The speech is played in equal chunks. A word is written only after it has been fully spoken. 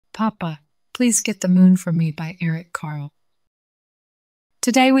Papa, Please Get the Moon for Me by Carle.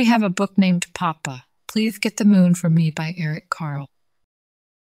 Today we have a book named Papa, Please Get the Moon for Me by Carle.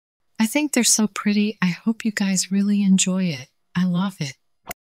 I think they're so pretty. I hope you guys really enjoy it. I love it.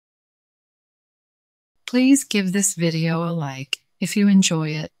 Please give this video a like if you enjoy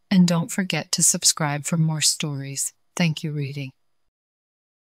it, and don't forget to subscribe for more stories. Thank you, reading.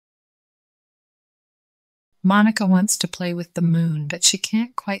 Monica wants to play with the moon, but she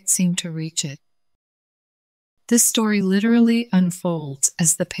can't quite seem to reach it. This story literally unfolds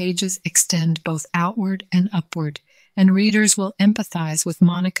as the pages extend both outward and upward, and readers will empathize with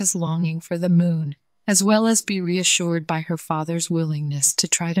Monica's longing for the moon, as well as be reassured by her father's willingness to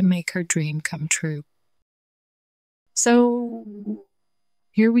try to make her dream come true. So,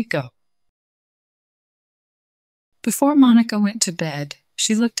 here we go. Before Monica went to bed,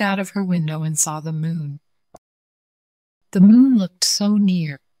 she looked out of her window and saw the moon. The moon looked so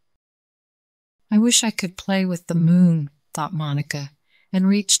near. I wish I could play with the moon, thought Monica, and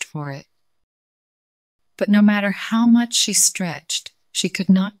reached for it. But no matter how much she stretched, she could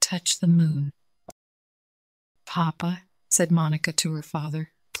not touch the moon. Papa, said Monica to her father,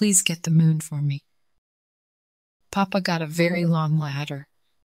 please get the moon for me. Papa got a very long ladder.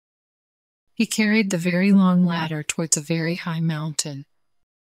 He carried the very long ladder towards a very high mountain.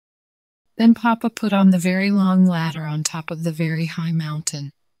 Then Papa put on the very long ladder on top of the very high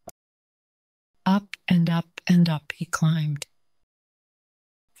mountain. Up and up and up he climbed.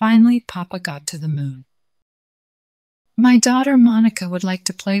 Finally, Papa got to the moon. My daughter Monica would like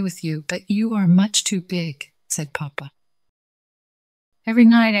to play with you, but you are much too big, said Papa. Every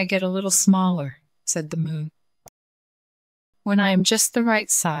night I get a little smaller, said the moon. When I am just the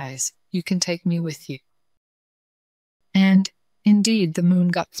right size, you can take me with you. And, indeed, the moon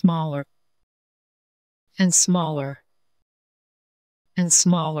got smaller, and smaller, and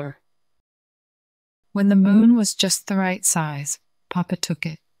smaller. When the moon was just the right size, Papa took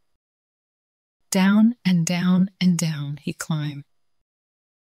it. Down and down and down he climbed.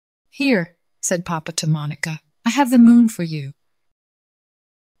 Here, said Papa to Monica, I have the moon for you.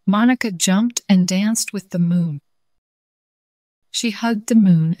 Monica jumped and danced with the moon. She hugged the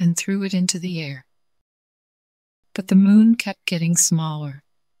moon and threw it into the air. But the moon kept getting smaller,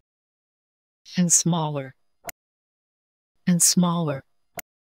 and smaller, and smaller,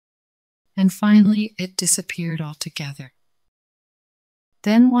 and finally it disappeared altogether.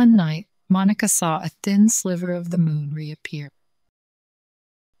 Then one night, Monica saw a thin sliver of the moon reappear.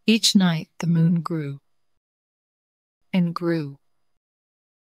 Each night the moon grew, and grew,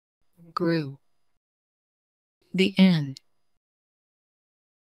 and grew. The end.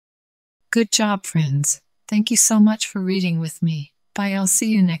 Good job, friends. Thank you so much for reading with me. Bye, I'll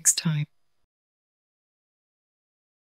see you next time.